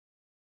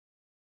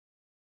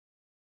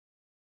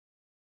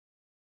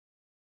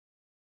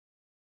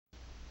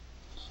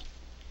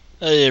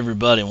Hey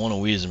everybody, One of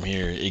Wisdom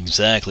here.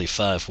 Exactly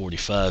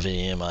 5:45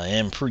 a.m. I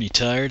am pretty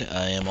tired.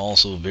 I am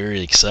also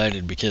very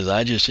excited because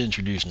I just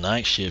introduced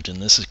Night Shift,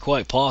 and this is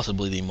quite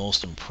possibly the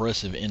most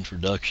impressive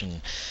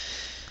introduction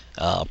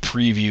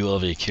preview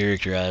of a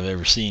character I've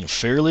ever seen.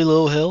 Fairly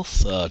low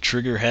health,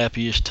 trigger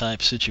happy-ish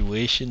type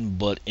situation,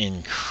 but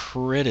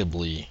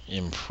incredibly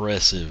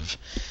impressive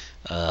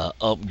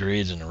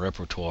upgrades in the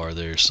repertoire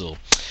there. So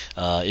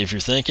if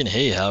you're thinking,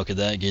 hey, how could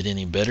that get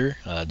any better,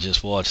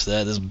 just watch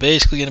that. This is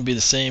basically going to be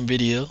the same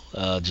video,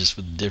 just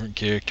with a different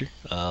character.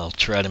 I'll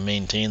try to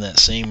maintain that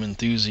same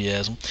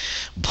enthusiasm,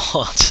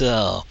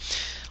 but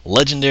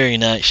Legendary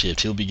Night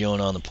Shift, he'll be going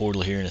on the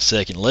portal here in a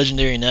second.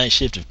 Legendary Night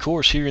Shift, of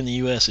course, here in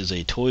the US is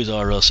a Toys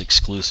R Us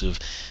exclusive.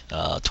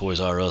 Toys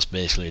R Us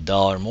basically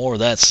 $1 more.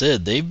 That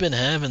said, they've been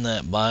having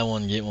that buy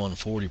one get one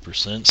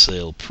 40%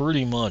 sale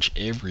pretty much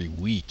every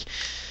week,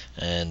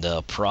 and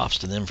props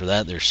to them for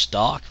that. Their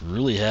stock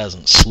really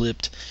hasn't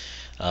slipped.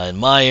 In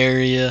my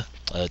area,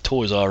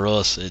 Toys R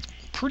Us, it's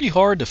pretty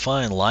hard to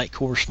find Light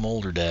Core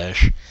Smolder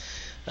Dash.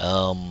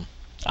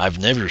 I've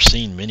never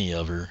seen many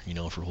of her,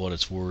 for what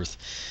it's worth.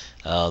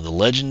 The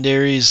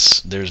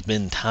legendaries, there's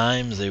been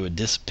times they would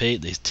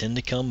dissipate. They tend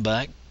to come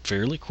back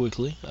fairly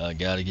quickly.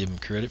 Gotta give them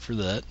credit for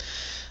that.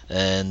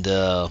 And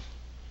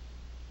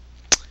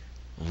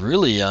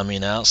really,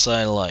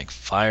 outside of like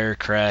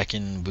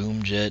Firecracking,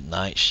 Boomjet,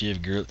 Night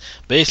Shift,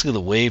 basically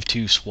the Wave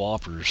 2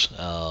 swappers,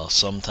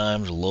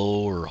 sometimes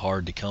low or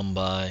hard to come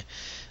by.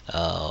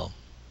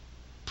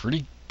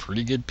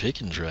 Pretty good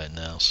pickings right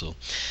now. So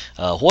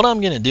what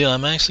I'm going to do,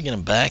 I'm actually going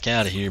to back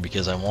out of here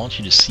because I want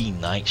you to see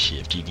Night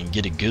Shift. You can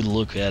get a good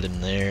look at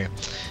him there,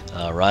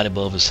 right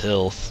above his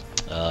health.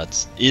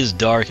 It is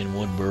dark in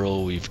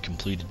Woodboro. We've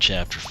completed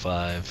Chapter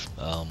 5.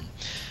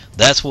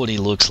 That's what he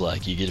looks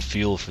like. You get a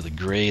feel for the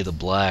gray, the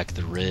black,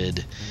 the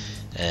red.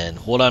 And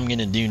what I'm going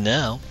to do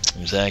now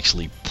is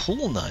actually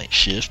pull Night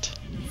Shift.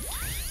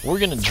 We're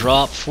going to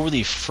drop for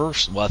the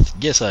first, well, I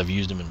guess I've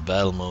used him in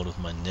battle mode with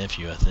my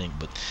nephew, I think,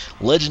 but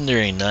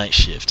Legendary Night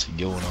Shift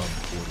going on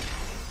the portal.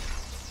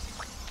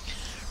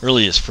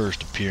 Really his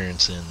first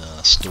appearance in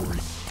story.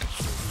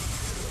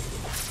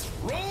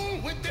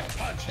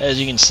 As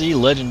you can see,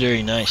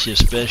 Legendary Night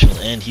Shift special,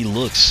 and he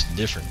looks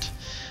different.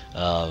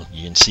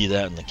 You can see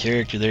that in the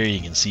character there.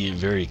 You can see it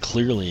very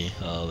clearly,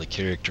 the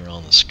character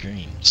on the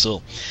screen.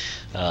 So,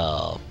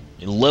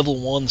 in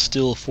level 1,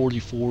 still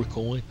 44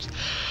 coins.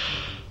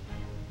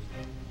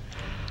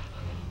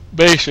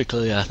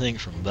 Basically, I think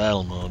from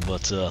battle mode,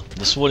 but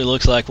this is what he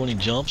looks like when he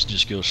jumps.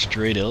 Just goes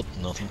straight up,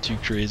 nothing too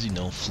crazy,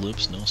 no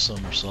flips, no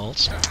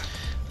somersaults.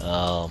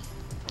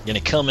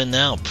 Gonna come in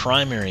now,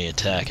 primary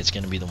attack. It's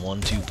gonna be the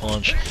 1-2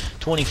 punch.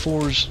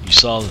 24s, you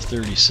saw the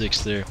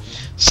 36 there.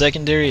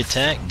 Secondary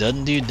attack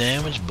doesn't do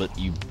damage, but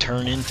you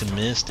turn into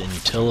mist and you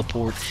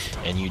teleport,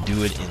 and you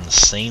do it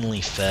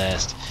insanely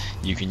fast.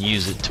 You can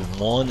use it to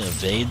 1,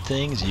 evade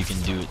things. You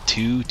can do it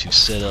 2, to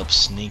set up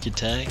sneak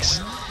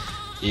attacks.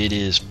 It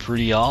is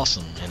pretty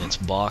awesome, and it's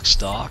box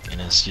stock, and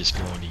it's just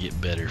going to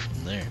get better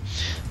from there.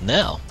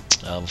 Now,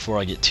 before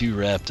I get too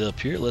wrapped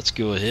up here, let's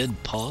go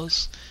ahead,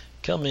 pause,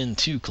 come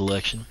into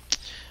collection.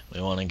 We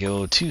want to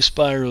go to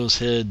Spyro's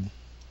head,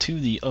 to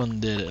the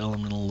Undead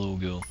Elemental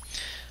logo,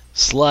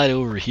 slide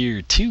over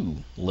here to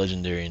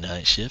Legendary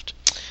Night Shift,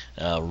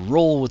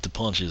 roll with the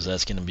punches.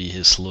 That's going to be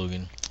his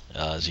slogan.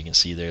 As you can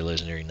see there,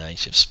 Legendary Night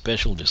Shift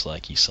special, just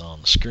like you saw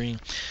on the screen.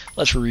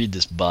 Let's read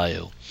this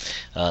bio.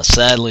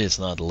 Sadly, it's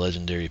not the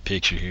legendary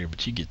picture here,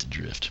 but you get the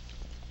drift.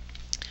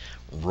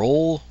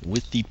 Roll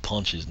with the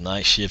punches.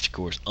 Night Shift, of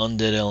course,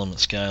 Undead Element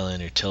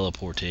Skylander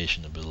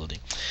teleportation ability.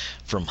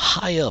 From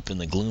high up in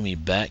the gloomy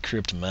Bat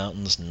Crypt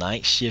Mountains,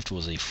 Night Shift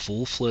was a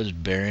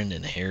full-fledged baron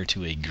and heir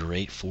to a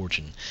great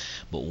fortune.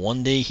 But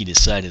one day he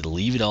decided to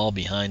leave it all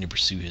behind to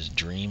pursue his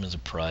dream as a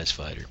prize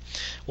fighter.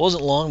 It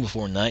wasn't long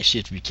before Night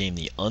Shift became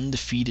the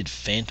undefeated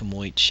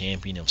Phantomweight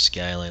champion of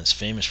Skylands,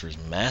 famous for his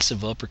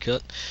massive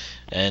uppercut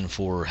and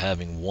for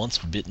having once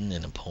bitten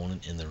an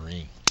opponent in the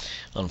ring.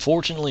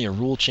 Unfortunately, a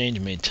rule change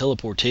made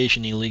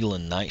teleportation illegal,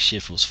 and Night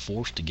Shift was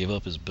forced to give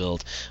up his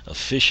belt,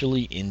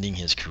 officially ending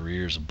his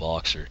career as a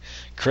boxer.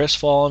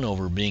 Crestfallen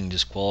over being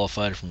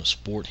disqualified from a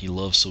sport he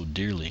loved so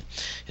dearly,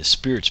 his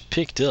spirits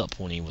picked up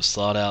when he was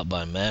sought out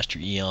by Master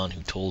Eon,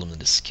 who told him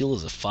that his skill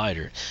as a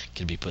fighter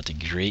could be put to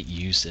great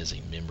use as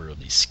a member of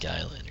the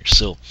Skylanders.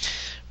 So,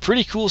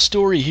 pretty cool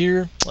story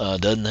here.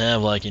 Doesn't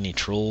have like any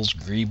trolls,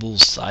 greebles,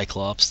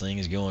 cyclops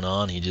things going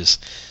on. He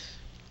just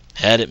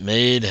had it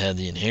made, had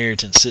the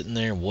inheritance sitting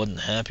there, wasn't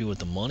happy with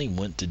the money,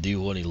 went to do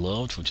what he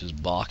loved, which is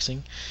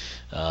boxing.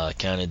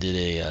 Kind of did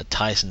a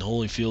Tyson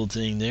Holyfield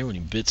thing there when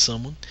he bit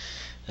someone,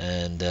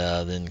 and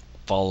then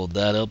followed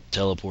that up.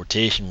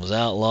 Teleportation was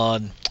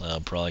outlawed,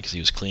 probably because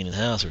he was cleaning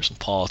house. There was some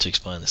politics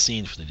behind the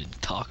scenes which they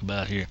didn't talk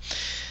about here,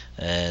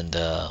 and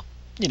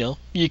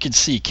you could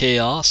see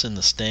chaos in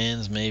the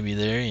stands maybe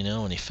there,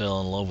 when he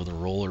fell in love with a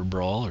roller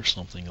brawl or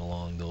something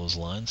along those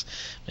lines.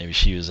 Maybe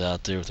she was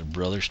out there with her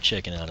brothers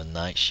checking out a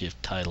Night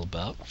Shift title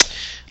bout.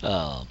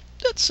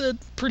 That's a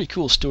pretty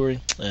cool story,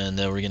 and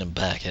we're going to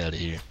back out of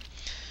here.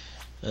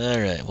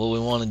 Alright, what we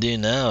want to do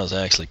now is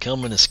actually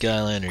come into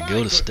Skylander,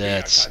 go to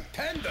stats.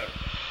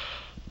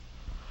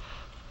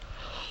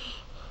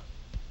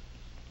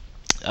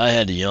 I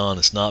had to yawn.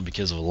 It's not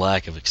because of a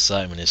lack of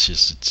excitement. It's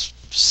just it's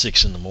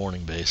 6 in the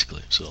morning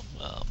basically. So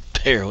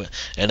bear with.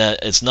 And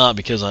it's not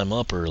because I'm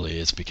up early.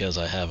 It's because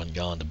I haven't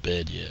gone to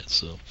bed yet.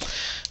 So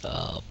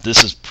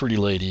this is pretty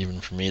late even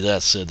for me.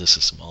 That said, this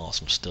is some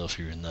awesome stuff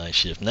here in Night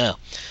Shift. Now,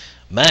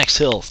 max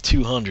health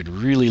 200,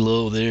 really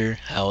low there.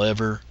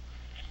 However,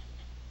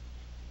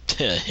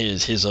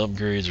 his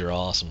upgrades are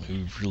awesome.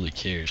 Who really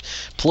cares?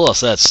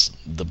 Plus, that's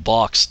the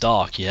box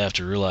stock. You have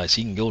to realize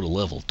he can go to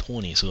level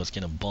 20, so it's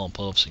going to bump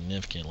up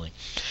significantly.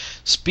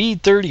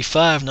 Speed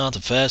 35, not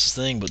the fastest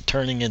thing, but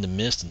turning into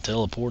mist and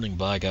teleporting,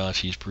 by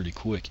gosh, he's pretty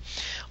quick.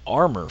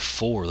 Armor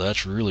 4,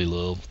 that's really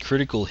low.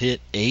 Critical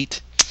hit 8.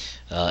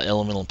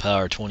 Elemental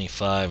power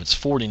 25. It's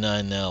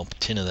 49 now,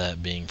 10 of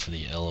that being for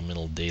the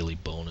elemental daily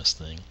bonus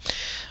thing.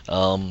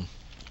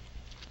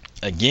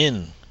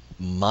 Again,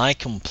 my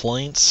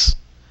complaints.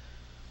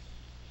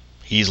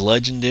 He's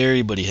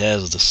legendary, but he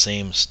has the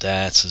same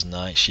stats as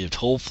Night Shift.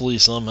 Hopefully,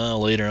 somehow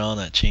later on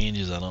that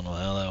changes. I don't know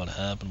how that would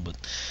happen, but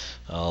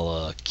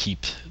I'll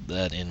keep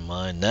that in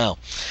mind. Now,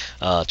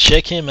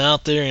 check him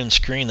out there in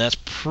screen. That's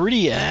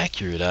pretty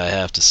accurate, I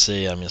have to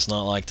say. I mean, it's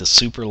not like the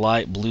super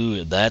light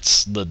blue.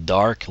 That's the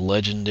dark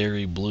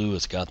legendary blue.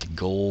 It's got the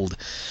gold.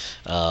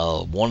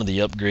 One of the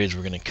upgrades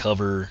we're going to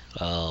cover,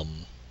 I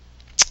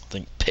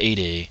think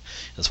Payday,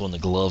 that's when the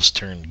gloves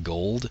turn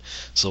gold.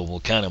 So we'll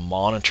kind of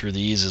monitor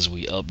these as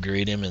we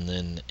upgrade him, and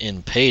then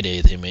in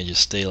Payday they may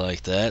just stay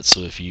like that.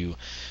 So if you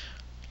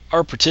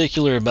are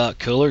particular about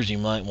colors, you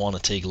might want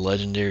to take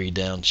Legendary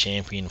down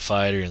Champion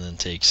Fighter, and then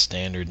take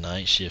Standard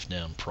Night Shift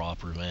down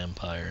Proper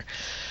Vampire.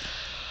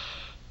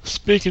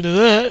 Speaking of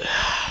that,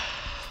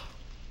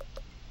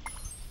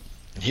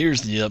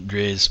 here's the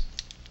upgrades.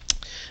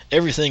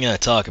 Everything I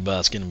talk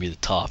about is going to be the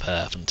top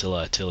half until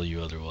I tell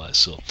you otherwise.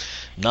 So,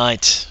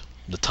 Knight,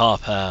 the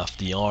top half,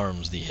 the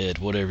arms, the head,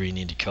 whatever you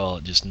need to call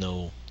it, just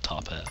know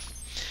top half.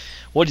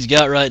 What he's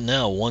got right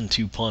now,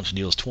 1-2 punch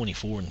deals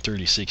 24 and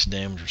 36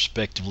 damage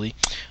respectively.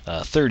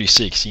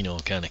 36, you know,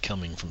 kind of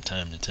coming from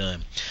time to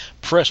time.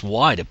 Press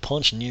Y to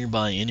punch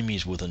nearby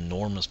enemies with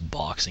enormous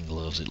boxing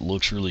gloves. It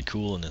looks really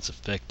cool and it's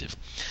effective.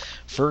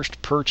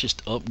 First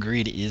purchased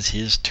upgrade is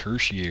his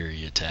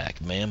tertiary attack,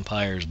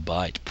 Vampire's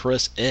Bite.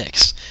 Press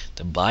X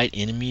to bite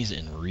enemies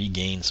and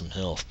regain some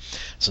health.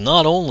 So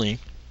not only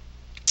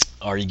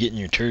are you getting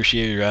your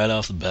tertiary right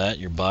off the bat,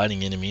 you're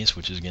biting enemies,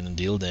 which is going to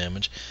deal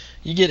damage,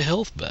 you get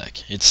health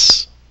back.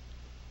 It's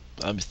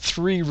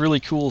 3 really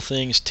cool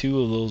things, 2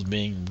 of those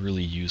being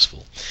really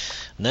useful.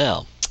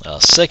 Now,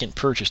 second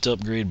purchased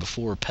upgrade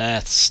before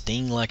Path,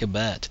 Sting Like a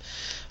Bat.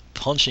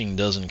 Punching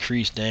does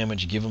increase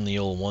damage. Give him the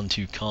old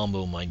 1-2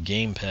 combo. My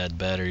gamepad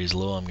battery is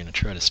low. I'm going to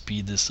try to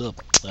speed this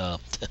up.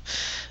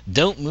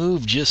 Don't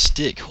move, just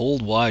stick.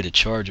 Hold Y to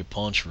charge a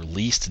punch.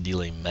 Release to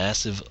deal a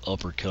massive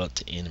uppercut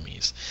to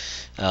enemies.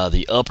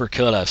 The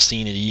uppercut I've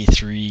seen at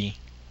E3.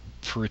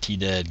 Pretty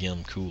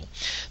dadgum cool.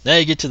 Now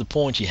you get to the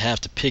point you have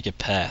to pick a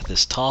path.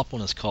 This top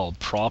one is called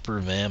Proper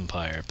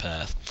Vampire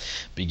Path.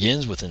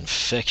 Begins with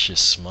Infectious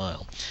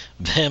Smile.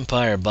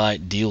 Vampire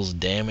Bite deals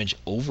damage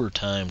over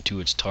time to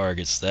its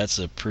targets. That's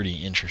a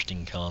pretty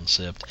interesting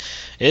concept.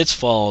 It's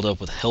followed up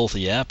with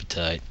Healthy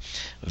Appetite.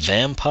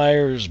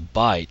 Vampire's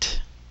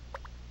Bite.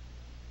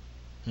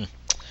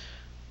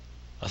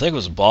 I think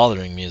what's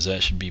bothering me is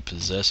that should be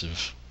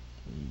possessive.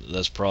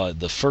 That's probably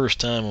the first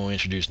time when we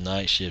introduced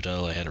Night Shift.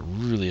 I had a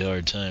really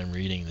hard time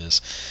reading this.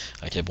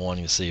 I kept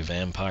wanting to say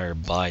Vampire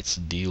Bites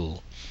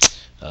deal,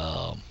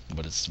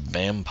 but it's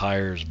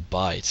Vampire's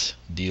Bite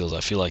deals.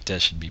 I feel like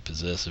that should be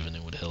possessive and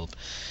it would help.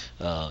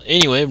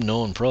 Anyway, no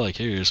one probably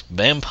cares.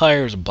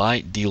 Vampire's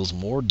Bite deals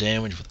more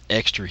damage with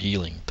extra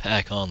healing.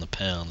 Pack on the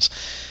pounds.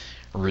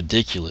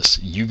 Ridiculous.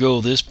 You go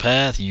this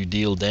path, you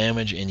deal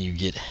damage, and you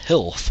get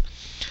health.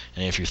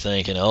 And if you're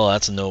thinking, oh,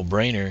 that's a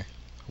no-brainer,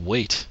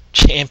 wait.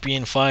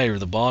 Champion Fighter,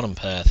 the bottom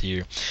path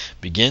here,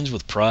 begins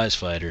with Prize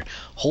Fighter.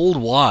 Hold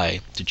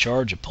Y to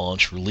charge a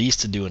punch. Release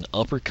to do an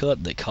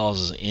uppercut that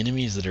causes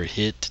enemies that are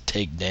hit to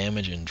take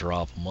damage and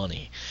drop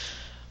money.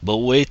 But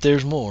wait,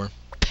 there's more.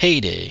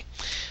 Payday.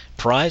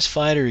 Prize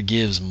Fighter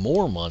gives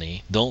more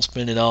money. Don't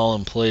spend it all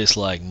in place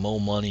like Mo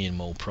Money and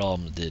Mo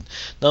Problems did.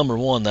 Number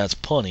 1, that's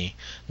punny.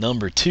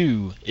 Number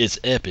 2, it's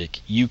epic.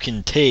 You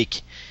can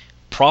take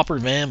Proper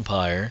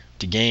Vampire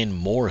to gain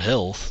more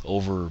health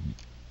over,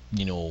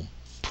 you know,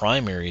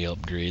 primary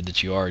upgrade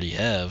that you already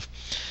have,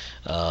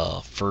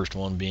 first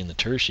one being the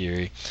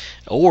tertiary,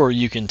 or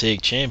you can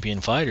take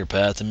Champion Fighter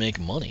Path to make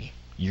money.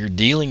 You're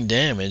dealing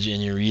damage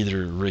and you're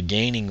either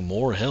regaining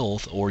more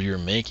health or you're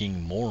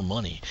making more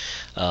money.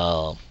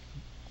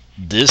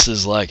 This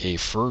is like a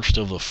first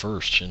of a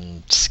first,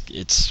 and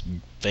it's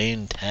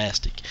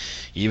fantastic.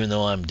 Even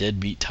though I'm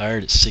deadbeat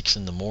tired at 6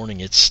 in the morning,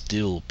 it's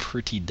still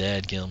pretty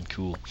dadgum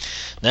cool.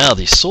 Now,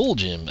 the soul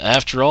gem,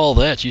 after all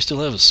that, you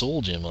still have a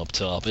soul gem up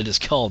top. It is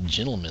called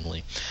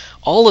Gentlemanly.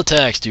 All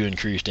attacks do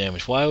increase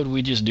damage. Why would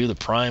we just do the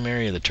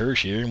primary or the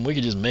tertiary, and we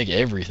could just make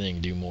everything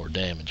do more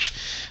damage?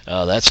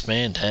 That's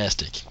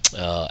fantastic.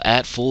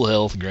 At full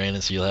health,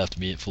 granted, so you'll have to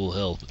be at full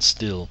health, but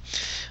still.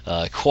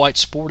 Quite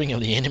sporting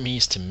of the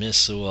enemies to miss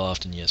so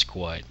often, yes,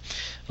 quite.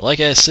 Like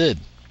I said,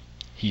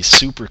 he's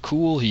super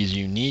cool, he's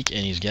unique,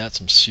 and he's got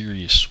some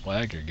serious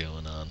swagger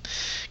going on.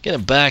 Gonna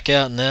back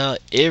out now.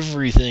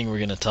 Everything we're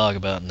gonna talk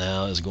about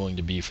now is going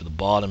to be for the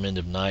bottom end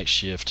of Night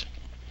Shift.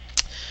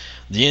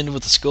 The end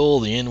with the skull,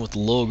 the end with the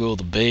logo,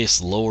 the base,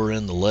 the lower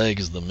end, the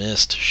legs, the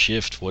mist,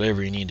 shift,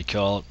 whatever you need to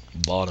call it,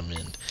 bottom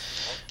end.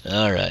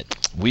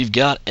 Alright, we've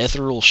got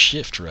Ethereal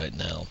Shift right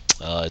now.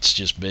 It's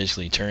just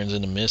basically turns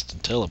into mist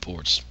and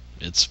teleports.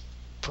 It's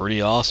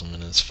pretty awesome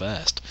and it's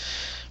fast.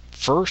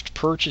 First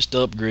purchased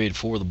upgrade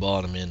for the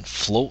bottom end,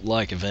 float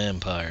like a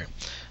vampire.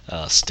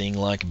 Sting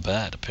like a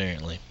bat,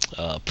 apparently.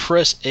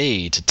 Press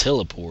A to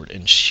teleport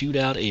and shoot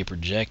out a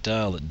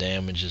projectile that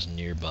damages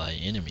nearby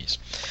enemies.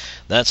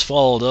 That's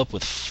followed up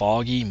with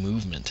foggy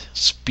movement.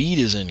 Speed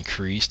is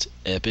increased,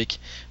 epic,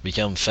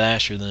 become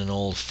faster than an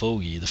old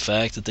fogey. The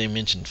fact that they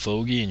mentioned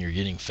fogey and you're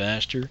getting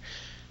faster,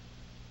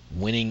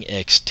 winning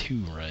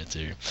X2 right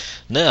there.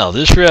 Now,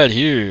 this right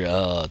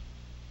here,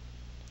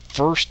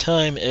 first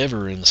time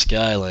ever in the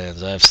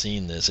Skylands I've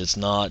seen this. It's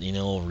not,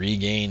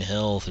 regain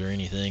health or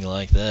anything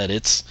like that.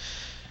 It's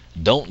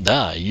don't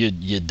die.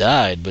 You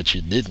died, but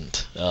you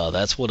didn't.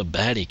 That's what a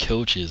baddie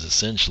coach is,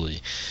 essentially.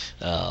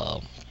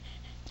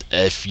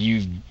 If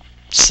you've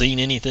seen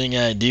anything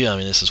I do,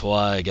 this is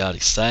why I got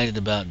excited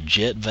about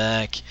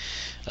Jetvac.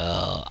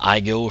 I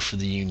go for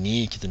the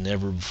unique, the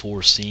never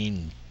before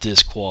seen.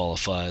 This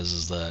qualifies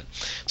as that.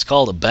 It's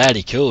called a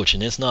baddie coach,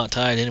 and it's not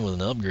tied in with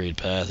an upgrade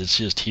path. It's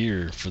just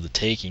here for the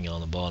taking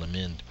on the bottom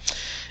end.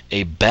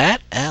 A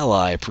bat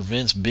ally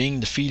prevents being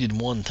defeated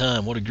one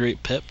time. What a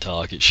great pep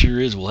talk. It sure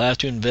is. We'll have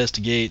to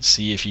investigate,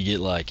 see if you get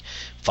like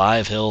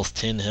 5 health,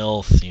 10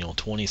 health,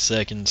 20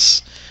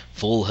 seconds,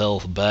 full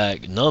health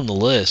back.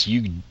 Nonetheless,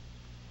 you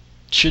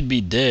should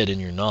be dead and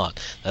you're not.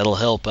 That'll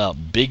help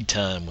out big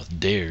time with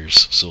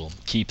dares, so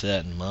keep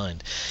that in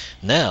mind.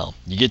 Now,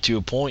 you get to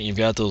a point, you've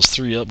got those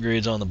 3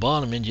 upgrades on the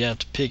bottom and you have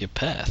to pick a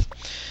path.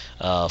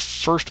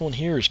 First one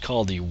here is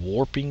called the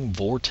Warping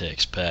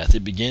Vortex path.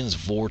 It begins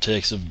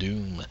Vortex of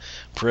Doom.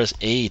 Press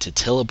A to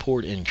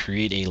teleport and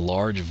create a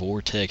large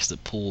vortex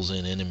that pulls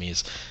in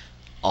enemies.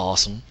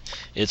 Awesome.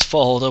 It's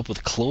followed up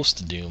with Close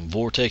to Doom.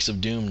 Vortex of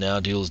Doom now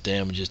deals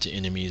damages to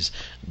enemies.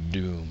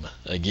 Doom.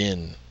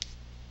 Again,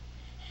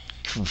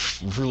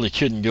 really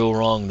couldn't go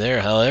wrong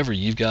there. However,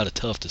 you've got a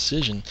tough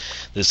decision.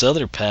 This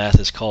other path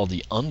is called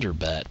the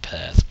Underbat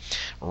path.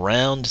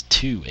 Round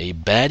 2. A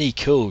baddie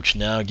coach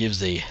now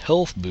gives a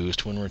health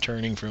boost when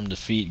returning from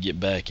defeat. Get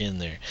back in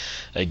there.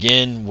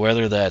 Again,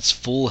 whether that's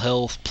full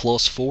health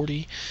plus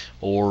 40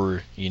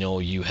 or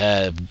you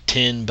have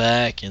 10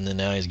 back and then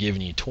now he's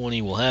giving you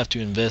 20, we'll have to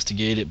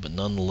investigate it, but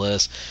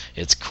nonetheless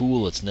it's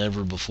cool. It's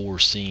never before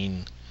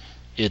seen.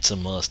 It's a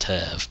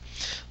must-have.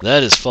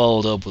 That is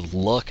followed up with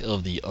Luck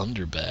of the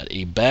Underbat.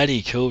 A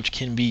baddie coach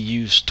can be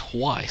used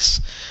twice.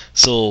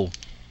 So,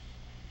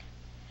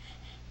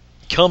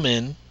 come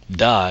in,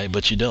 die,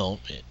 but you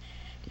don't.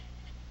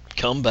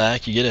 Come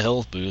back, you get a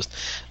health boost.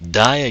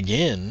 Die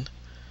again,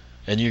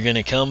 and you're going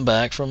to come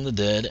back from the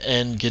dead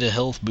and get a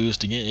health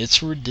boost again.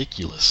 It's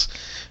ridiculous.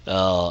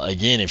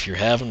 Again, if you're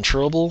having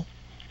trouble,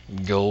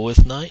 go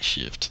with Night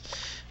Shift.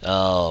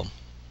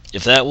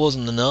 If that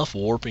wasn't enough,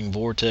 Warping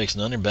Vortex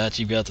and Underbats,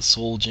 you've got the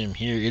Soul Gem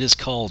here. It is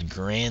called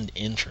Grand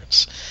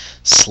Entrance.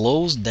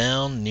 Slows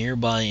down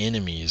nearby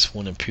enemies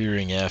when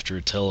appearing after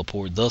a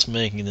teleport, thus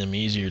making them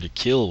easier to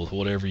kill with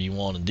whatever you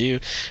want to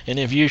do. And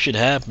if you should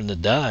happen to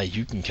die,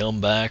 you can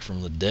come back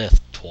from the death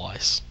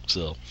twice.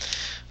 So,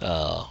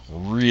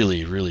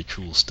 really, really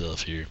cool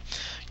stuff here.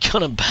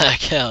 Gonna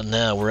back out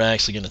now. We're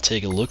actually gonna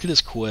take a look at his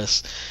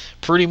quests.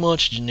 Pretty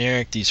much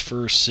generic. These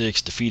first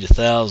 6: defeat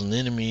 1,000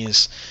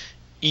 enemies.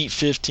 Eat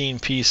 15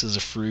 pieces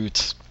of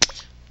fruit,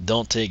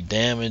 don't take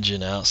damage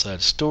in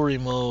outside story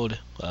mode,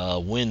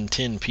 win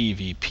 10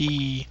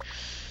 PvP.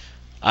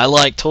 I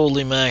like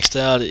totally maxed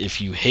out.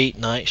 If you hate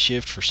Night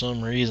Shift for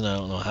some reason, I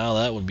don't know how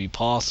that would be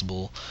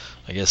possible.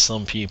 I guess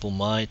some people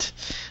might.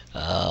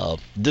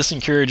 This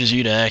encourages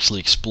you to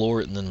actually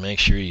explore it and then make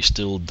sure you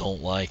still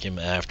don't like him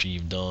after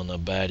you've done a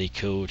baddie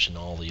coach and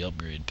all the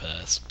upgrade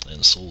paths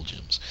and soul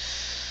gems.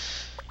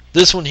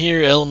 This one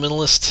here,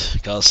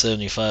 Elementalist, costs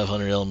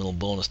 7,500 elemental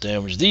bonus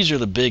damage. These are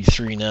the big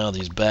 3 now,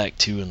 these back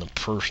 2 and the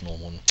personal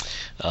one.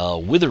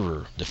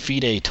 Witherer,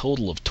 defeat a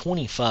total of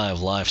 25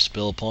 life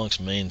spell punks.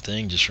 Main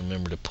thing, just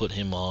remember to put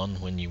him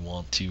on when you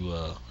want to,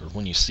 or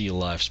when you see a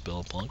life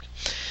spell punk.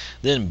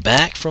 Then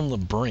Back from the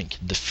Brink,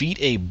 defeat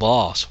a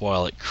boss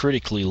while at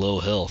critically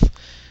low health.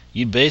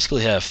 You'd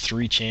basically have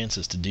 3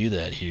 chances to do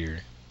that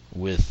here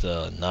with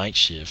Night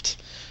Shift.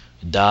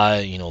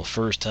 die,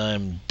 first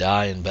time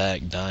dying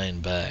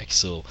back.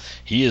 So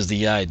he is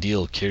the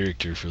ideal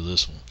character for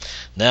this one.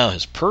 Now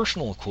his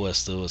personal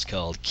quest though is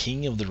called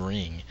King of the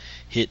Ring.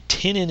 Hit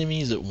 10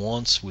 enemies at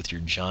once with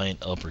your giant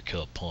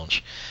uppercut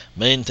punch.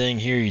 Main thing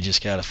here, you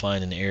just gotta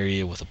find an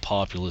area with a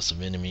populace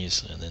of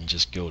enemies and then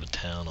just go to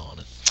town on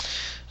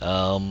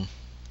it.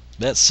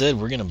 That said,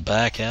 we're gonna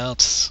back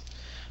out.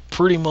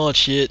 Pretty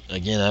much it.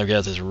 Again, I've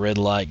got this red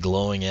light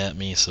glowing at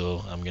me,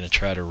 so I'm going to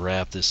try to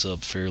wrap this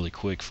up fairly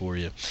quick for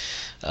you.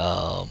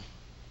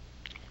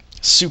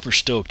 Super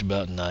stoked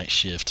about Night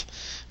Shift.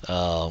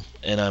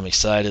 And I'm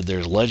excited.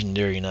 There's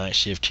Legendary Night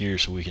Shift here,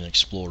 so we can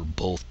explore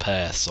both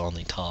paths on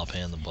the top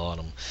and the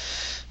bottom.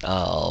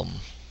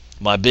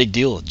 My big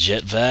deal with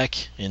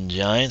Jetvac in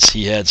Giants,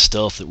 he had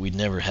stuff that we'd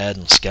never had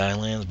in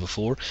Skylanders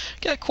before.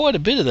 Got quite a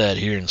bit of that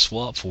here in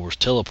Swap Force.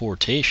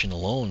 Teleportation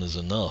alone is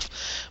enough.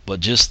 But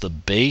just the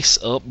base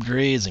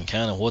upgrades and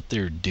kind of what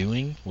they're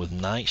doing with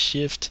Night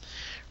Shift,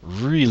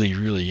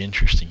 really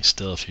interesting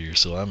stuff here,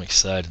 so I'm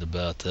excited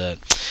about that.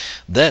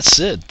 That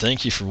said,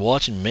 thank you for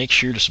watching. Make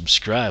sure to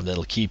subscribe.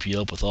 That'll keep you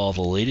up with all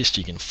the latest.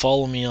 You can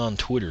follow me on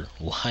Twitter,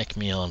 like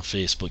me on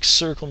Facebook,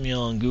 circle me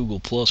on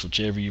Google+,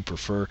 whichever you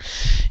prefer.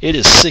 It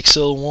is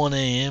 6:01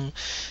 a.m.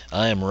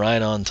 I am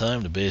right on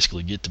time to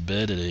basically get to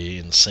bed at a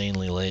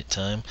insanely late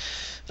time.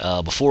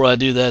 Before I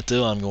do that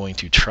though, I'm going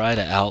to try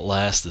to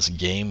outlast this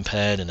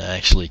gamepad and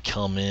actually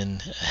come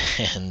in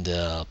and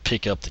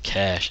pick up the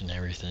cash and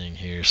everything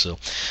here. So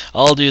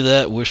I'll do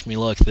that. Wish me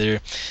luck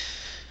there.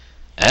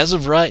 As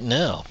of right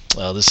now,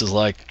 this is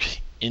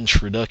like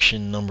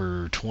introduction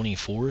number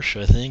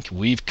 24ish, I think.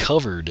 We've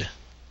covered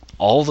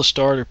all the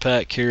starter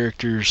pack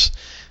characters,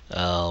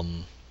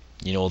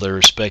 their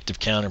respective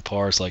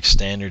counterparts like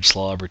standard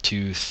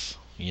Slobbertooth,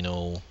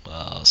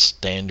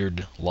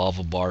 standard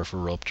Lava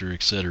Barfaruptor,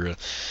 etc.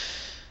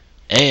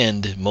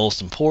 And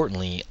most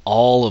importantly,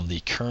 all of the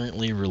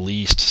currently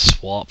released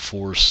Swap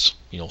Force,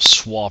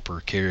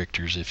 swapper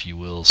characters, if you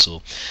will.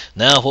 So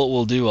now what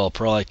we'll do, I'll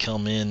probably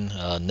come in,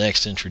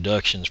 next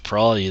introduction's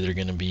probably either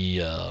going to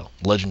be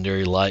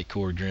Legendary Light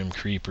Core Grim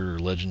Creeper or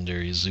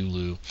Legendary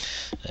Zulu,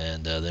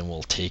 and then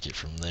we'll take it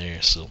from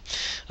there. So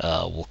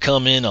we'll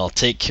come in, I'll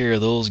take care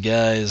of those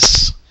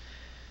guys.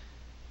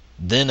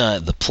 Then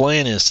the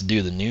plan is to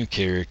do the new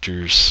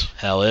characters.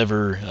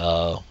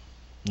 However,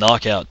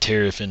 Knockout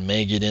Terrafin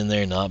may get in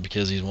there, not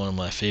because he's one of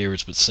my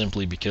favorites, but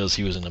simply because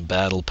he was in a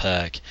battle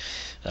pack.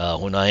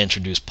 When I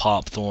introduce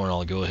Pop Thorn,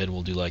 I'll go ahead and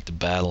we'll do like the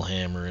Battle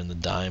Hammer and the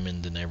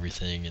Diamond and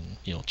everything, and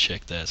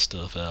check that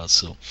stuff out.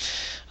 So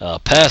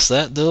past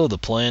that though, the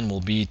plan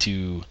will be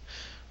to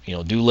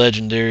do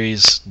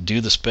legendaries,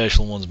 do the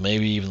special ones,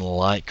 maybe even the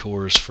light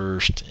cores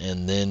first,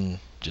 and then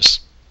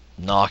just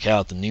knock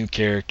out the new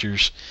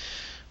characters.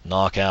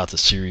 Knock out the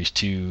Series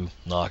 2,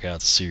 knock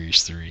out the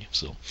Series 3.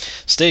 So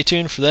stay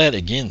tuned for that.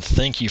 Again,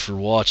 thank you for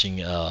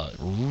watching.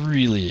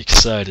 Really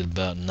excited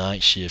about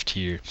Night Shift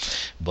here.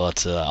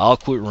 But I'll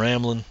quit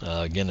rambling.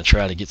 Gonna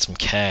try to get some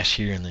cash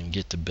here and then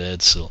get to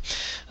bed. So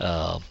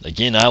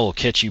again, I will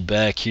catch you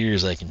back here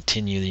as I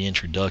continue the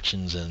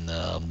introductions, and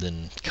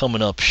then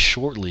coming up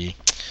shortly,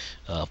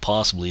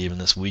 possibly even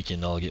this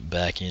weekend, I'll get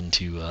back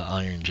into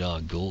Iron Jaw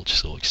Gulch.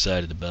 So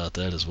excited about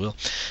that as well.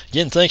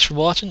 Again, thanks for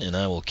watching, and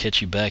I will catch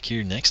you back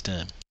here next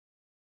time.